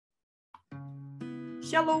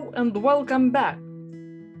Hello and welcome back.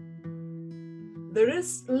 There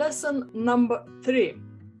is lesson number 3,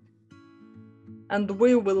 and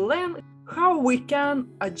we will learn how we can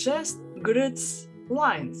adjust grids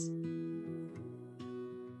lines.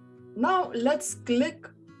 Now let's click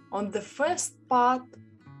on the first part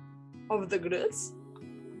of the grids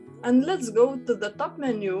and let's go to the top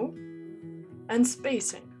menu and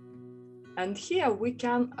spacing. And here we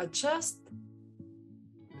can adjust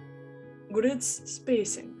grids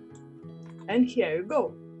spacing. And here you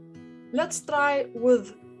go. Let's try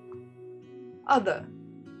with other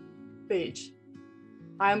page.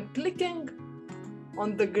 I'm clicking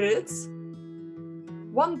on the grids,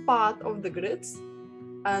 one part of the grids,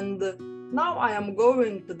 and now I am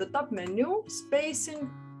going to the top menu, spacing,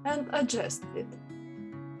 and adjust it.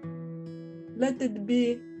 Let it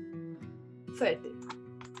be 30.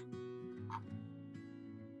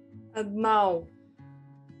 And now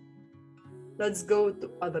let's go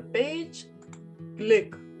to other page,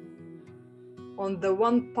 click on the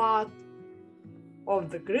one part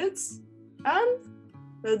of the grids, and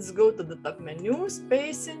let's go to the top menu,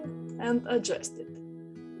 spacing, and adjust it.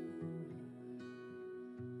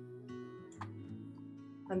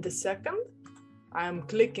 And the second, I am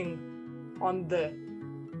clicking on the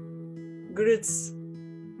grids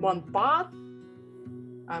one part,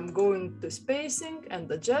 I'm going to spacing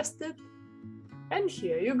and adjust it, and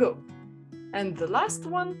here you go. And the last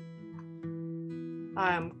one,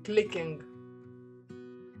 I am clicking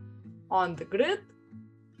on the grid,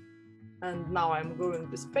 and now I'm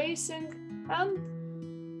going to spacing and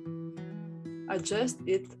adjust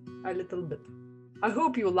it a little bit. I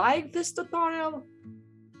hope you like this tutorial.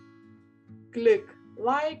 Click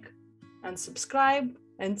like and subscribe,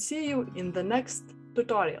 and see you in the next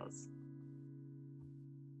tutorials.